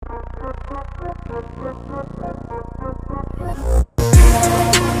Happy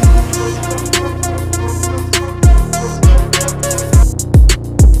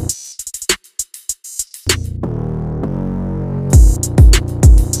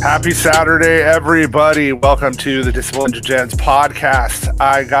Saturday, everybody. Welcome to the Disciplined Gents podcast.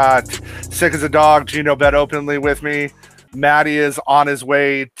 I got sick as a dog, Gino Bet openly with me. Matty is on his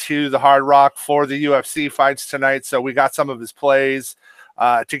way to the Hard Rock for the UFC fights tonight, so we got some of his plays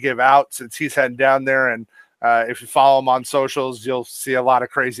to give out since he's heading down there. And if you follow him on socials, you'll see a lot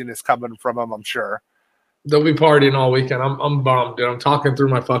of craziness coming from him, I'm sure. They'll be partying all weekend. I'm bummed, dude. I'm talking through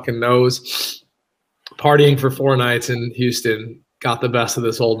my fucking nose. Partying for 4 nights in Houston got the best of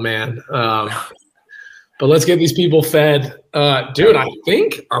this old man. But let's get these people fed. Dude, I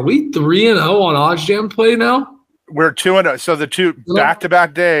think, are we 3-0 on OddsJam play now? We're 2-0. So the two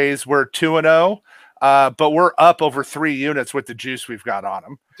back-to-back days, we're 2-0. But we're up over 3 units with the juice we've got on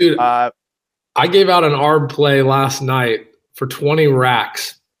them. Dude, I gave out an ARB play last night for 20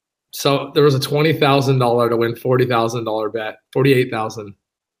 racks. So there was a $20,000 to win $40,000 bet, $48,000.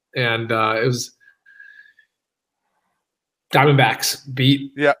 And it was Diamondbacks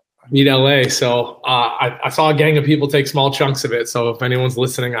beat LA. So I saw a gang of people take small chunks of it. So if anyone's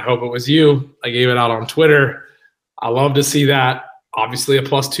listening, I hope it was you. I gave it out on Twitter. I love to see that. Obviously, a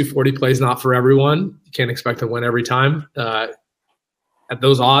plus 240 play is not for everyone. You can't expect to win every time. At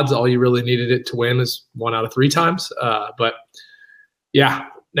those odds, all you really needed it to win is 1 out of 3 times. But yeah,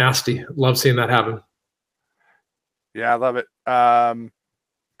 nasty. Love seeing that happen. Yeah, I love it.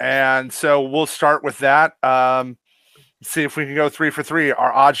 And so we'll start with that. See if we can go 3 for 3.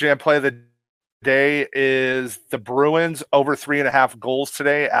 Our OddsJam play of the day is the Bruins over 3.5 goals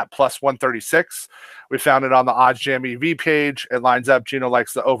today at plus 136. We found it on the OddsJam EV page. It lines up. Gino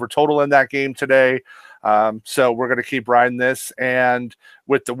likes the over total in that game today. So we're going to keep riding this. And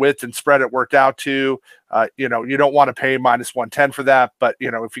with the width and spread it worked out to, you don't want to pay minus 110 for that. But,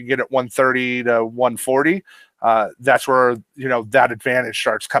 if you get it 130 to 140, that's where, that advantage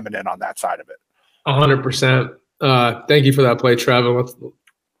starts coming in on that side of it. 100%. Thank you for that play, Trevor. Let's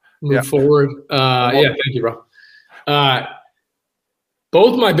move forward. Thank you, bro.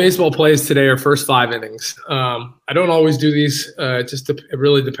 Both my baseball plays today are first 5 innings. I don't always do these. It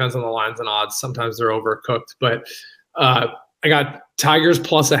really depends on the lines and odds. Sometimes they're overcooked. But I got Tigers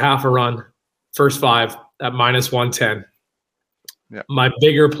plus a half a run, first 5 at minus 110. Yeah. My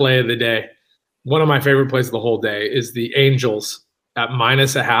bigger play of the day, one of my favorite plays of the whole day, is the Angels at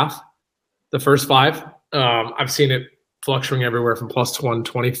minus a half, the first 5. I've seen it fluctuating everywhere from plus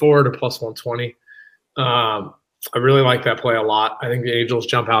 124 to plus 120. I really like that play a lot. I think the Angels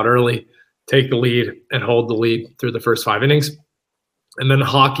jump out early, take the lead, and hold the lead through the first 5 innings. And then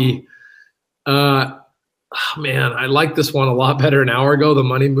hockey. I like this one a lot better an hour ago. The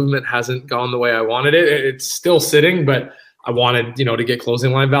money movement hasn't gone the way I wanted it. It's still sitting, but I wanted, to get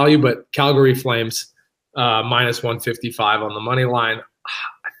closing line value. But Calgary Flames, minus 155 on the money line.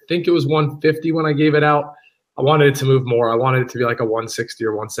 I think it was 150 when I gave it out. I wanted it to move more. I wanted it to be like a 160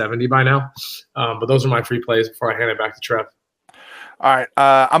 or 170 by now. But those are my free plays before I hand it back to Trev. All right.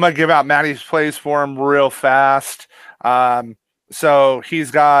 I'm going to give out Matty's plays for him real fast. So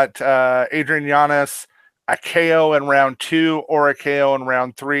he's got Adrian Yanez, a KO in round 2 or a KO in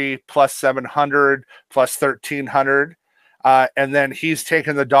round 3, plus 700, plus 1,300. And then he's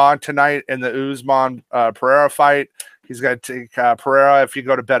taking the dog tonight in the Usman Pereira fight. He's got to take Pereira. If you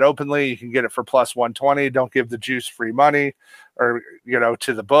go to Bet Openly, you can get it for plus 120. Don't give the juice free money or,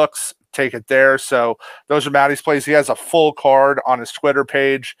 to the books. Take it there. So those are Matty's plays. He has a full card on his Twitter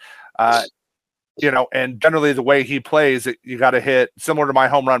page. And generally the way he plays, you got to hit similar to my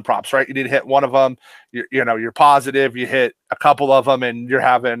home run props, right? You need to hit one of them. You're positive. You hit a couple of them, and you're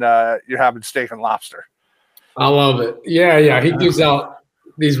having steak and lobster. I love it. Yeah. He gives out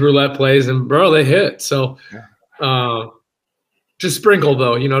these roulette plays, and bro, they hit. So. Just sprinkle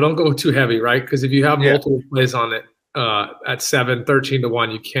though, don't go too heavy, right? Because if you have multiple plays on it at 7, 13 to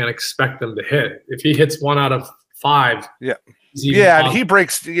 1, you can't expect them to hit. If he hits 1 out of 5, and he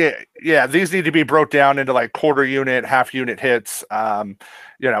breaks. These need to be broke down into like quarter unit, half unit hits.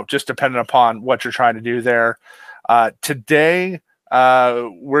 Just depending upon what you're trying to do there. Today,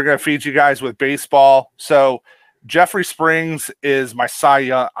 we're gonna feed you guys with baseball. So Jeffrey Springs is my Cy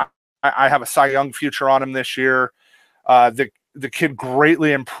Young. I have a Cy Young future on him this year. The kid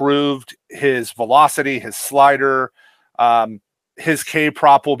greatly improved his velocity, his slider. His K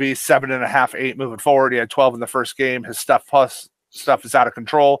prop will be 7.5, 8 moving forward. He had 12 in the first game. His stuff is out of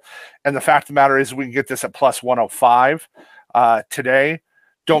control. And the fact of the matter is we can get this at plus 105 today.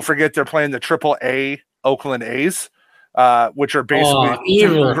 Don't forget they're playing the Triple A Oakland A's, which are basically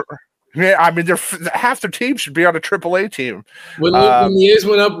Yeah, I mean, half their team should be on a AAA team. When the A's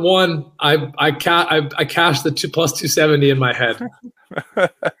went up 1, I cashed the plus 270 in my head.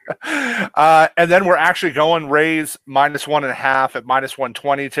 And then we're actually going Rays -1.5 at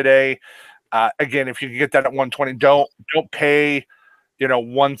 -120 today. Again, if you can get that at 120, don't pay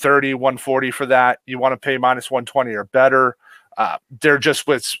 130, 140 for that. You want to pay -120 or better. They're just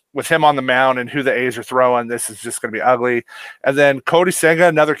with him on the mound and who the A's are throwing, this is just going to be ugly. And then Cody Senga,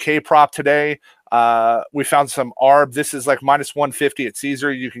 another K prop today. We found some ARB. This is like -150 at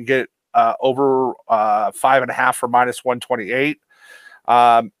Caesar. You can get over 5.5 for -128.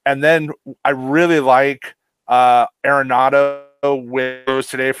 And then I really like Arenado with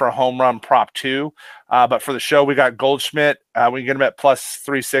today for a home run prop 2. But for the show, we got Goldschmidt. We can get him at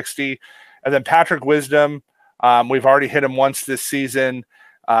 +360. And then Patrick Wisdom. We've already hit him once this season.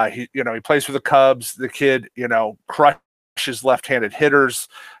 He plays for the Cubs. The kid, crushes left-handed hitters.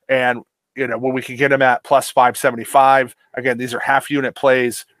 And, when we can get him at +575, again, these are half-unit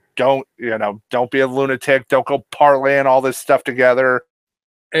plays. Don't be a lunatic. Don't go parlaying all this stuff together.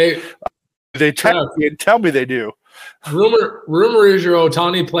 Hey, they tell me they do. Rumor is your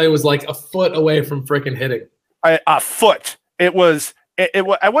Ohtani play was like a foot away from freaking hitting. A foot. It wasn't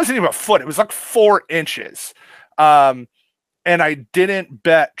even a foot. It was like 4 inches. And I didn't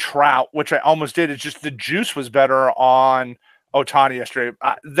bet Trout, which I almost did. It's just the juice was better on Ohtani yesterday.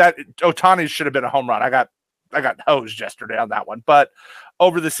 That Ohtani should have been a home run. I got hosed yesterday on that one. But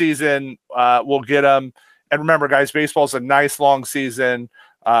over the season, we'll get them. And remember, guys, baseball's a nice long season.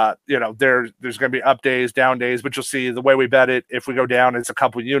 There's going to be up days, down days, but you'll see the way we bet it. If we go down, it's a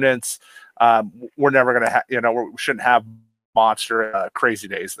couple units. We're never going to we shouldn't have monster crazy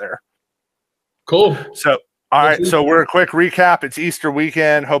days there. Cool. So, all right. So we're a quick recap. It's Easter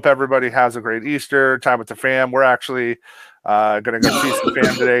weekend. Hope everybody has a great Easter time with the fam. We're actually going to go see some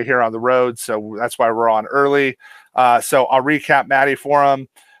fam today here on the road. So that's why we're on early. So I'll recap Maddie for him.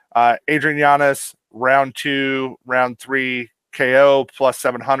 Adrian Yanez, round 2, round 3, KO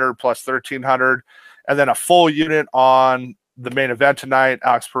 +700, +1300, and then a full unit on the main event tonight.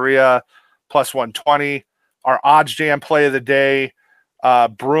 Alex Perea +120. Our odds jam play of the day: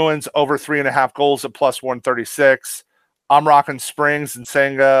 Bruins over 3.5 goals at +136. I'm rocking Springs and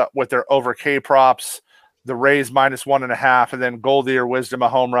Senga with their over K props. The Rays -1.5, and then Goldie or Wisdom a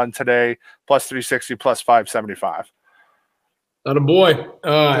home run today +360, +575. Not a boy.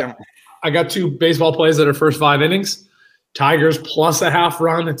 I got 2 baseball plays that are first 5 innings. Tigers +0.5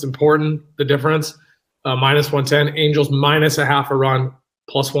 run. It's important, the difference. -110. Angels -0.5 run,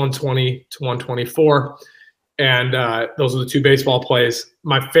 +120 to 124. And those are the 2 baseball plays.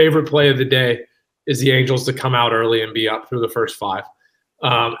 My favorite play of the day is the Angels to come out early and be up through the first 5.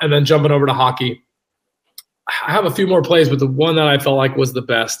 And then jumping over to hockey, I have a few more plays, but the one that I felt like was the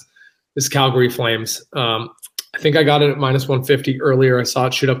best is Calgary Flames. I think I got it at -150 earlier. I saw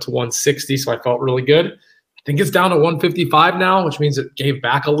it shoot up to 160, so I felt really good. I think it's down to 155 now, which means it gave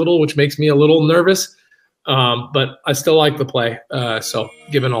back a little, which makes me a little nervous. But I still like the play. So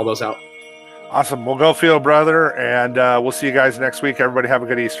giving all those out. Awesome. We'll go field, brother, and we'll see you guys next week. Everybody have a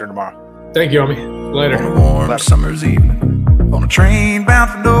good Easter tomorrow. Thank you, Omi. Later. On a warm summer's evening, on a train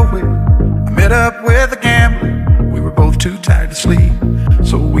bound for nowhere, I met up with a gambler. We were both too tired to sleep,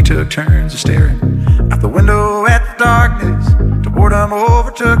 so we took turns of staring out the window at the darkness till boredom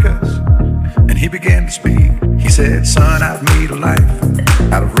overtook us, and he began to speak. He said, "Son, I've made a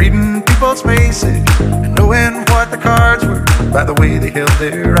life out of reading people's faces and knowing what the cards were by the way they held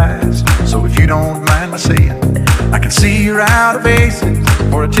their eyes. So if you don't mind my saying, I can see you're out of aces.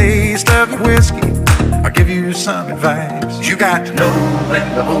 For a taste of your whiskey, I'll give you some advice. You got to know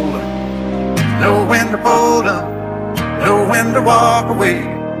when to hold 'em, know when to fold 'em, know when to walk away,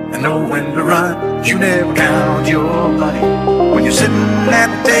 and know when to run. You never count your money. When you're sitting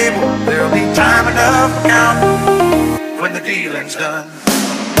at the table, there'll be time enough for counting when the dealing's done."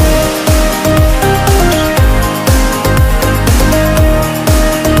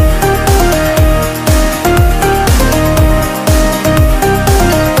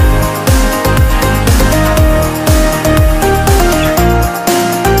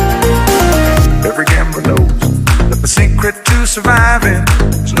 Every gambler knows that the secret to surviving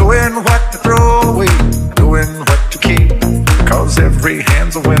is knowing what to throw away, knowing what to keep. Cause every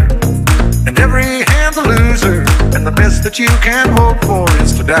hand's a winner and every hand's a loser, and the best that you can hope for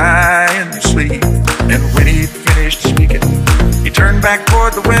is to die in your sleep. And when he finished speaking, he turned back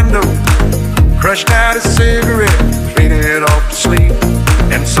toward the window, crushed out his cigarette, faded off to sleep.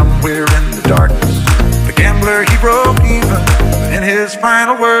 And somewhere in the darkness, the gambler, he broke even. In his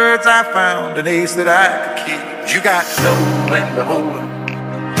final words, I found an ace that I could keep. You got to know when to hold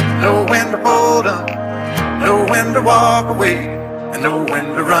 'em, know when to hold up, know when to walk away, and know when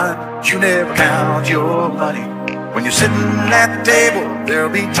to run. You never count your money. When you're sitting at the table,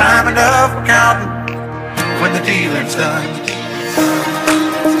 there'll be time enough for counting when the dealing's done.